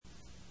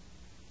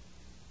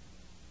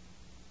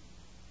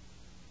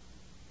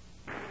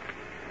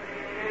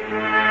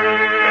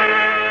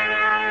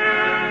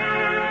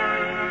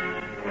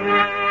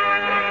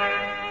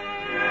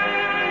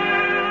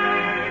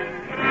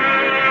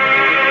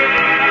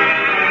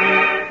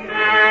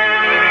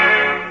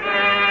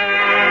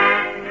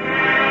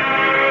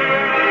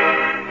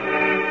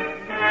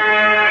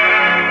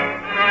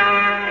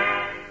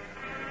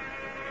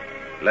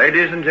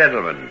Ladies and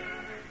gentlemen,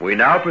 we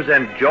now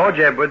present George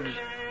Edwards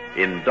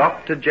in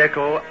Dr.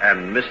 Jekyll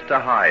and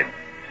Mr. Hyde.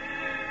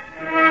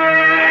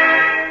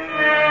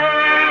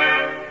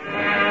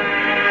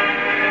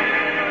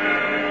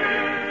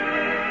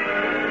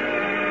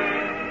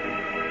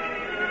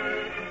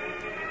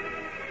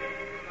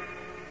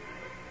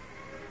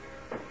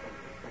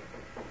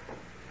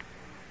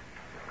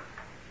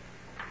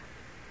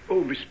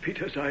 Oh, Miss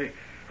Peters,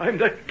 I'm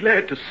that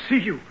glad to see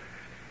you.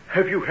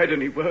 Have you had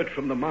any word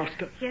from the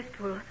master? Yes,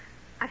 Poole.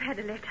 I've had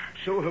a letter.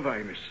 So have I,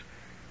 miss.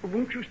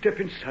 Won't you step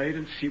inside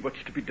and see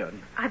what's to be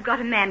done? I've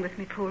got a man with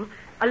me, Poole.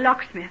 A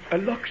locksmith. A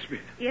locksmith?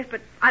 Yes,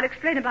 but I'll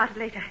explain about it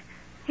later.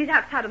 He's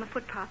outside on the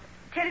footpath.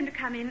 Tell him to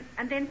come in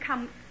and then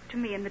come to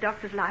me in the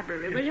doctor's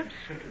library, will you? Yes,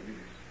 certainly,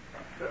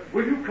 miss.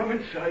 Will you come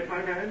inside,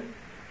 my man?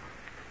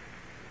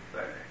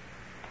 There.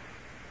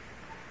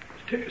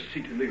 Let's take a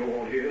seat in the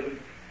hall here and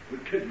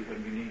we'll tell you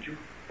when we need you.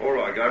 All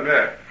right,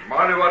 Governor.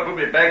 Mind if I put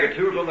my bag of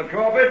tools on the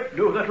carpet?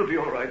 No, that'll be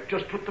all right.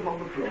 Just put them on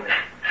the floor.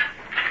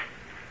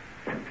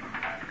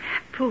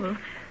 Poole,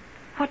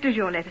 what does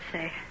your letter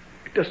say?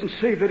 It doesn't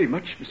say very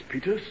much, Miss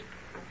Peters.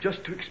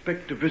 Just to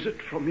expect a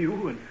visit from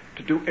you and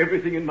to do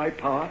everything in my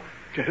power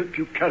to help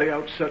you carry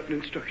out certain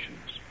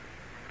instructions.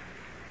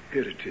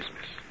 Here it is,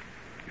 miss,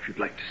 if you'd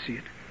like to see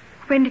it.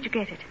 When did you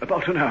get it?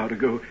 About an hour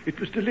ago. It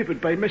was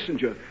delivered by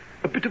messenger.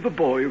 A bit of a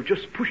boy who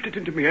just pushed it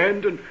into my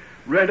hand and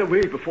ran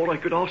away before I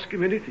could ask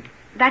him anything.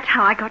 That's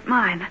how I got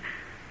mine.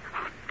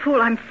 Oh,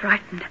 Poole, I'm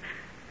frightened.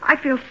 I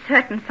feel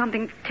certain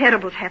something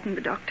terrible's happened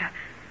to the doctor.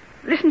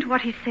 Listen to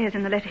what he says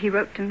in the letter he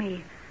wrote to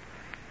me.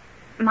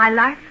 My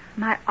life,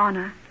 my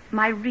honor,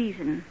 my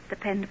reason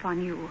depend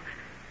upon you.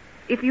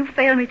 If you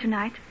fail me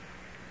tonight,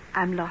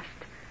 I'm lost.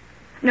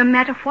 No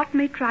matter what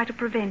may try to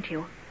prevent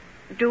you,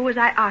 do as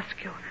I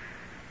ask you.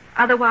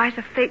 Otherwise,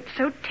 a fate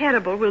so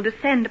terrible will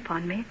descend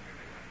upon me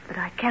that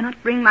I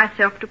cannot bring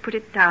myself to put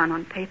it down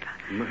on paper.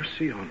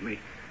 Mercy on me.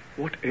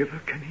 Whatever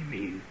can he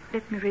mean?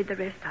 Let me read the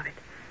rest of it.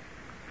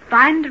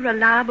 Find a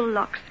reliable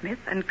locksmith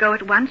and go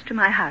at once to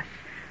my house.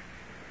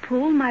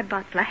 Poole, my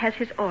butler, has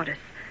his orders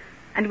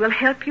and will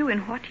help you in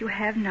what you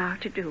have now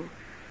to do.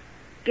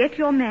 Get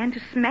your man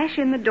to smash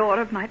in the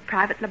door of my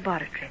private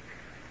laboratory.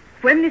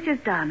 When this is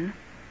done,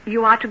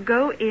 you are to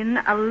go in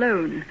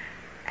alone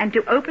and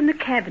to open the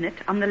cabinet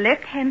on the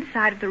left-hand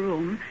side of the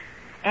room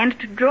and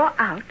to draw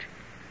out,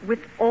 with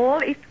all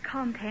its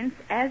contents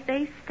as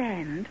they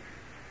stand,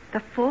 the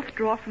fourth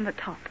drawer from the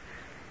top.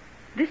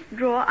 This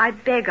drawer I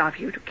beg of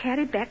you to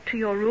carry back to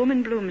your room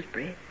in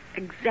Bloomsbury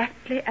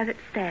exactly as it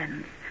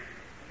stands.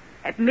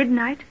 At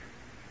midnight,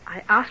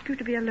 I ask you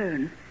to be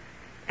alone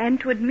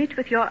and to admit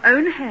with your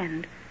own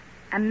hand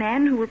a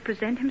man who will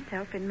present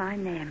himself in my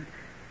name.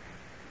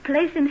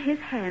 Place in his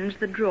hands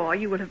the drawer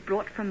you will have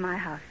brought from my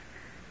house,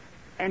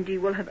 and you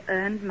will have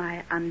earned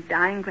my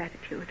undying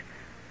gratitude.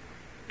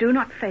 Do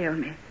not fail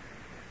me.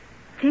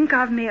 Think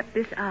of me at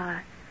this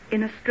hour,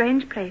 in a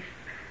strange place,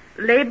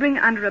 laboring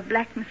under a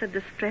blackness of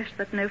distress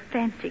that no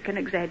fancy can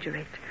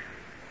exaggerate.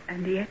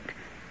 And yet,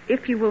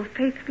 if you will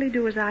faithfully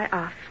do as I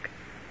ask,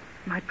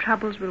 my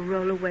troubles will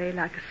roll away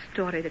like a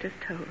story that is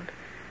told.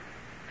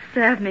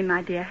 Serve me,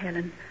 my dear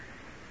Helen,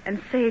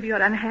 and save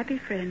your unhappy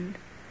friend,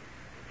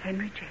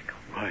 Henry Jekyll.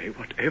 Why,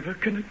 whatever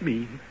can it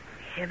mean?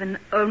 Heaven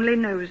only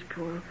knows,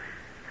 Poole.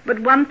 But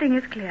one thing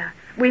is clear.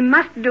 We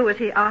must do as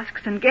he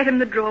asks and get him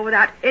the drawer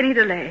without any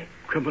delay.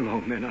 Come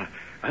along, then.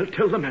 I'll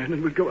tell the man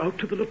and we'll go out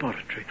to the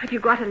laboratory. Have you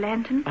got a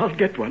lantern? I'll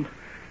get one.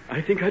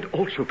 I think I'd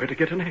also better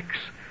get an axe.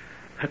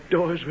 That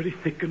door is very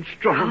thick and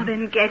strong. Oh,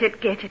 then get it.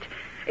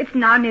 It's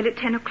now nearly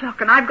 10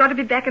 o'clock, and I've got to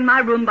be back in my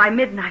room by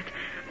midnight.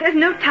 There's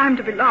no time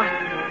to be lost.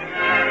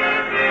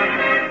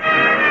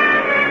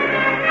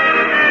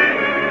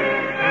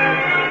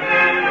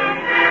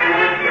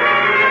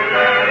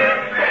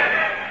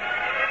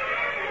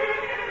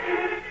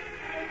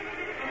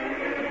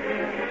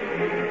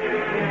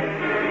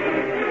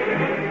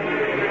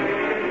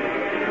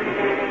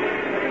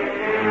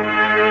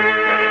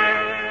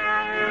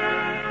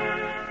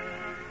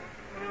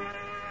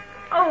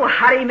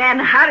 Hurry, man,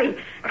 hurry.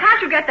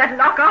 Can't you get that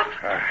lock off?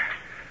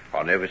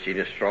 I've never seen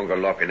a stronger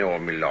lock in all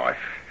my life.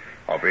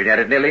 I've been at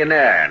it nearly an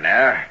hour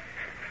now.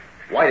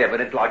 Wait a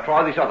minute till I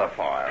try this other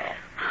file.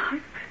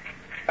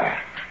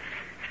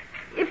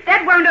 If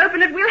that won't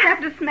open it, we'll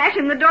have to smash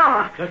in the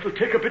door. That'll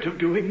take a bit of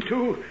doing,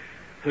 too.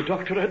 The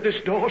doctor had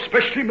this door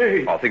specially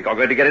made. I think I'm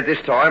going to get it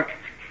this time.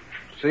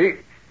 See?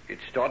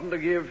 It's starting to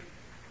give.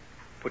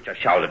 Put your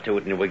shoulder to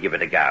it and we'll give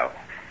it a go.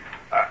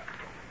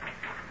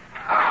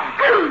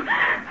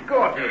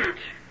 Got it.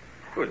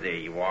 Good, there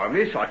you are,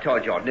 miss. I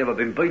told you I'd never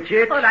been beat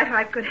yet. All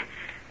right, good.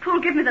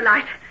 Poole, give me the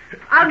light.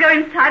 I'll go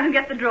inside and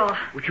get the drawer.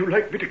 Would you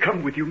like me to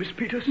come with you, Miss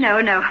Peters?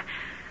 No.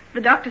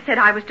 The doctor said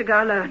I was to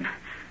go alone.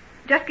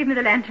 Just give me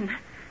the lantern.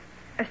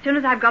 As soon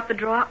as I've got the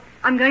drawer,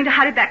 I'm going to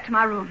hurry back to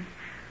my room.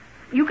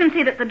 You can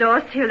see that the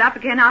door's sealed up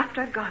again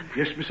after I've gone.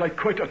 Yes, miss, I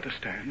quite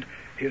understand.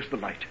 Here's the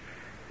light.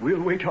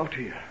 We'll wait out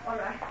here. All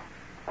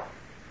right.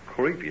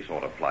 Creepy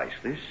sort of place,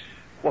 this.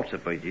 What's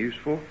it been used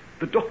for?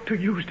 The doctor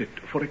used it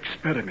for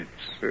experiments.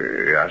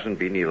 He hasn't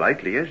been here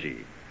lately, has he?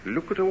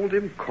 Look at all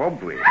them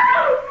cobwebs.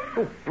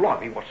 Oh,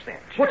 blimey, what's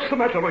that? What's the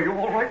matter? Are you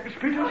all right, Miss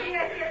Peters? Oh,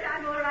 yes,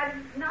 I'm all right.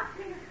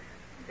 Nothing.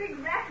 A big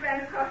rat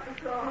ran across the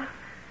floor.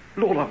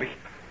 Lord love me.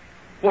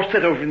 What's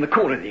that over in the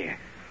corner there?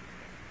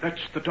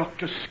 That's the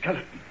doctor's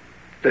skeleton.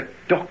 The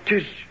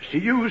doctor's? He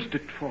used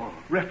it for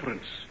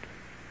reference.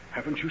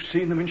 Haven't you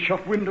seen them in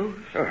shop windows?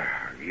 Oh,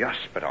 yes,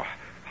 but I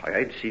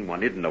ain't seen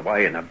one hidden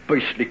away in a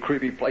beastly,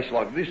 creepy place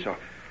like this.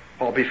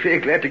 I'll be fair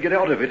glad to get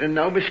out of it, and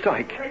no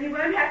mistake. Well, you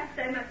won't have to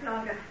stay much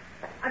longer.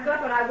 I've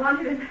got what I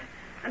wanted,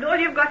 and all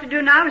you've got to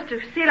do now is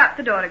to seal up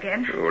the door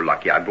again. Oh,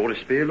 lucky I brought a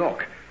spare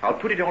lock. I'll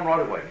put it on right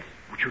away.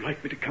 Would you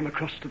like me to come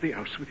across to the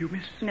house with you,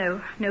 miss?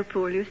 No,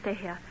 Poole, you stay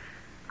here.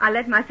 I'll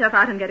let myself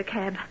out and get a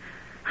cab.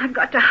 I've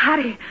got to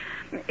hurry.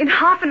 In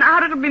half an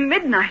hour it'll be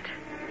midnight.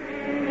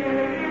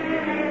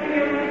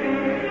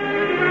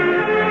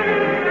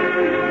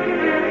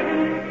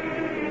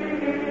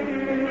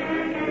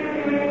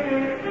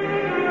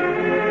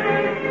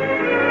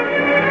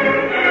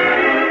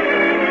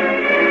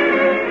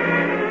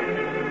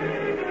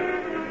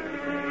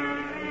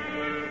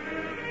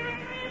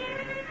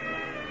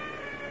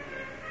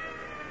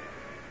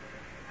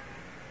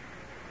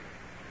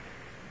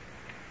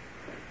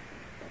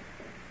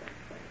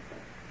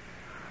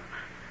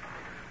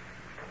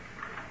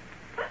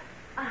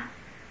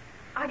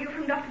 Are you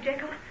from Dr.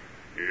 Jekyll?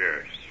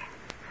 Yes.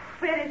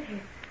 Where is he?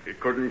 He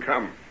couldn't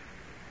come.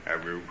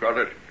 Have you got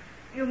it?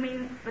 You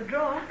mean the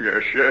drawer?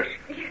 Yes, yes.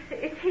 Yes,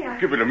 it's here.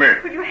 Give it a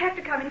minute. But you have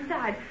to come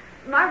inside.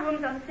 My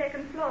room's on the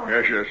second floor.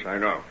 Yes, yes, I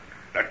know.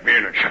 Let me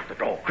in and shut the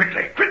door.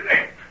 Quickly, quickly.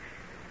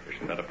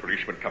 Isn't that a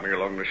policeman coming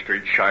along the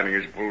street shining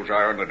his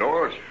bullseye on the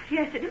doors?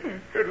 Yes, it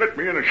is. Let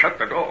me in and shut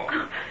the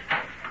door.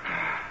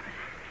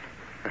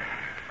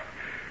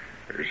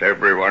 Is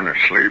everyone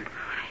asleep?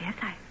 Yes,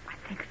 I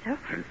think so.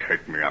 Then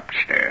take me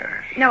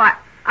upstairs. No,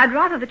 I'd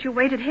rather that you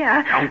waited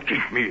here. Don't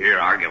keep me here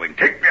arguing.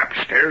 Take me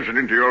upstairs and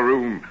into your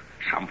room.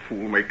 Some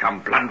fool may come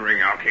blundering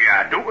out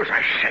here. Do as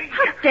I say.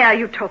 How dare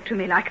you talk to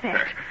me like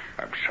that?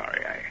 I'm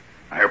sorry.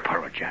 I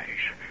apologize.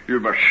 You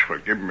must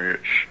forgive me.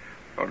 It's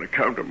on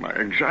account of my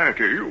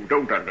anxiety. You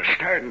don't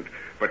understand.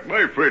 But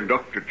my friend,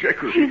 Dr.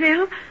 Jekyll... He's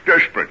ill?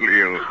 Desperately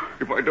ill.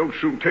 If I don't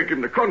soon take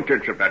him the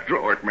contents of that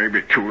drawer, it may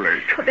be too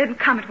late. Well, then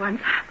come at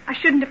once. I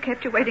shouldn't have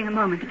kept you waiting a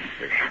moment.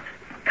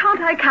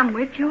 Can't I come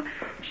with you?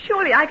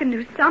 Surely I can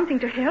do something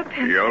to help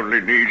him. He only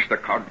needs the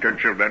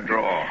contents of that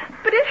drawer.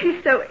 But if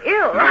he's so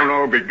ill...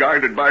 No, be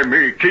guided by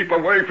me. Keep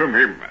away from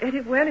him.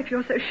 Very well, if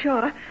you're so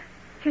sure.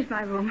 Here's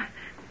my room.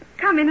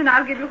 Come in and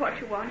I'll give you what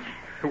you want.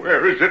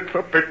 Where is it,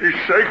 for pity's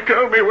sake?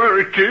 Tell me where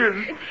it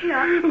is. It's here,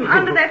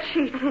 under that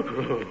sheet.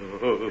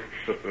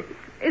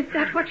 Is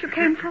that what you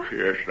came for?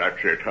 Yes,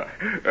 that's it.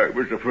 I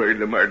was afraid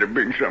there might have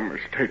been some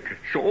mistake.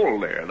 It's all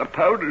there. The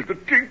powders, the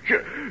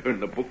tincture, and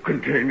the book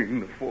containing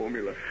the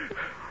formula.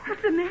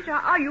 What's the matter?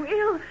 Are you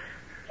ill?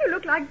 You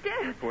look like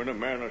death. When a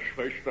man has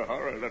faced the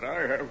horror that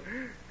I have,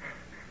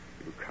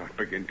 you can't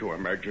begin to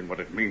imagine what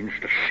it means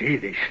to see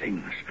these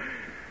things.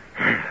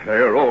 They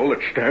are all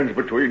that stands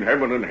between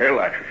heaven and hell.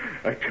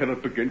 I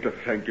cannot begin to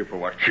thank you for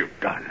what you've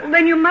done. Well,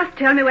 then you must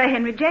tell me where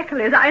Henry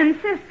Jekyll is. I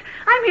insist.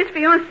 I'm his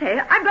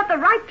fiancée. I've got the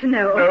right to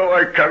know. No,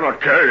 I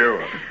cannot tell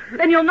you.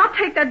 Then you'll not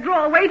take that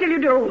drawer. Wait till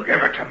you do.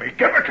 Give it to me.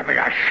 Give it to me.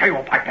 I say,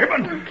 oh, by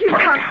heaven. You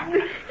Put it can't.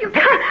 down. You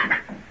can't.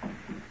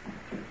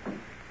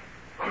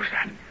 Who's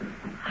that?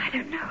 I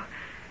don't know.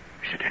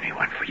 Is it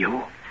anyone for you?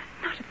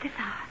 Not at this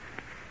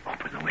hour.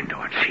 Open the window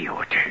and see who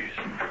it is.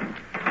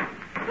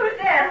 Who's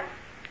there?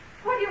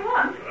 What do you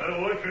want? I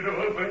want you to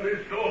open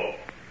this door.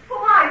 Who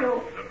are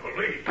you? The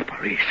police. The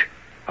police?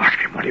 Ask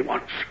him what he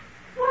wants.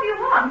 What do you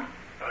want?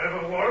 I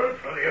have a warrant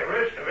for the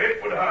arrest of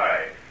Edward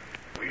Hyde.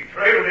 We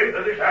trailed him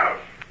to this house.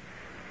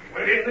 He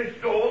went in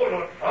this door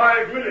not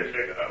 5 minutes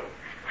ago.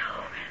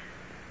 No,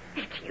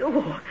 it's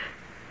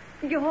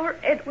you. You're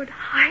Edward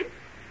Hyde,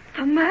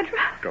 the murderer.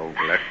 Don't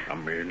let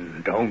them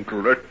in. Don't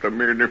let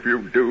them in. If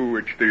you do,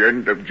 it's the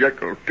end of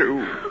Jekyll,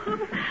 too.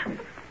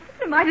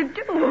 What am I to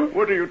do?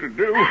 What are you to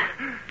do?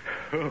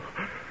 Oh.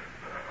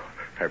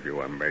 Have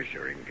you a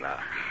measuring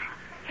glass?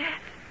 Yes.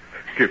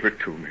 Give it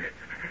to me.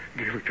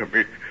 Give it to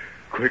me.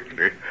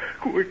 Quickly.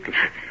 Quickly.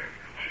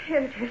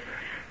 Here it is.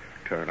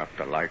 Turn up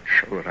the light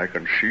so that I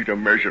can see to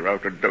measure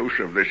out a dose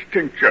of this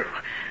tincture.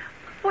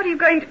 What are you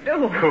going to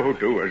do? Oh,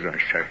 do as I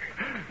say.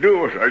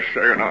 Do as I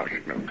say and ask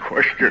no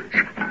questions.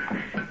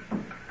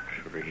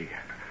 3,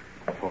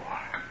 4,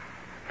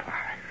 5,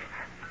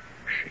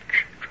 6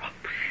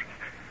 drops.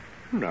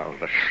 Now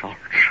the salts.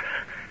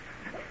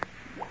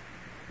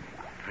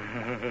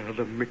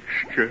 The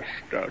mixture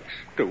starts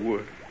to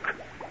work.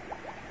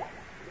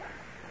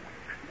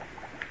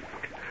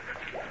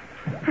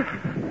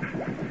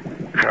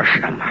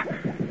 Crush them.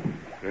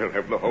 They'll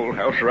have the whole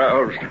house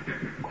roused.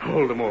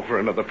 Hold them over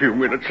another few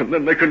minutes, and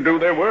then they can do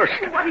their worst.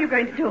 What are you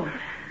going to do?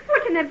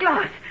 What's in that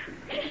glass?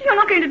 You're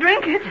not going to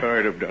drink it.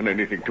 I'd have done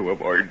anything to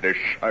avoid this.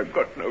 I've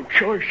got no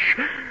choice.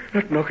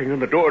 That knocking on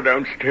the door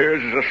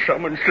downstairs is a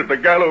summons to the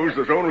gallows.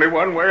 There's only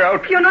one way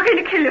out. You're not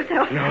going to kill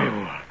yourself.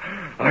 No,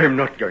 I'm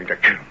not going to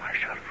kill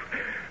myself.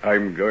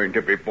 I'm going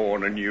to be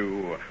born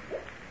anew.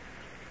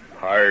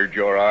 Hide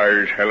your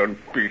eyes, Helen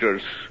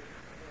Peters,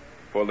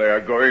 for they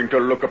are going to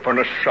look upon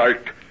a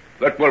sight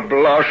that will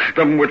blast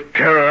them with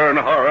terror and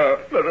horror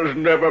that has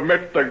never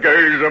met the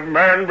gaze of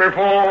man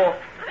before.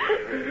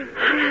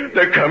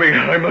 They're coming.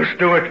 I must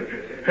do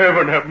it.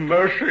 Heaven have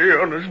mercy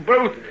on us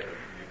both.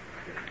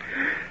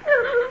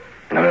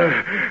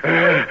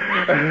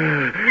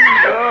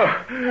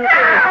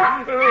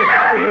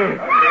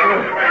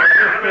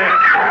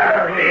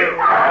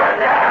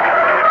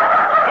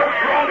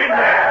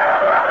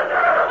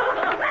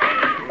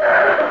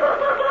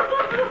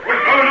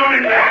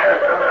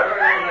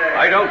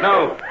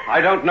 I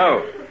don't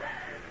know.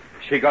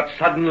 She got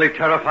suddenly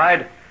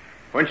terrified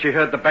when she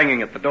heard the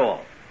banging at the door.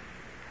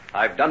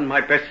 I've done my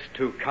best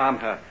to calm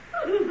her,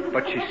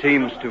 but she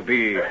seems to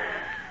be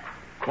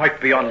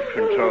quite beyond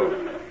control.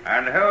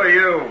 And who are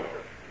you?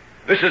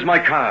 This is my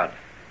card.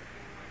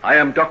 I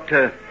am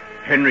Dr.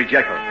 Henry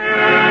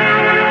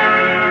Jekyll.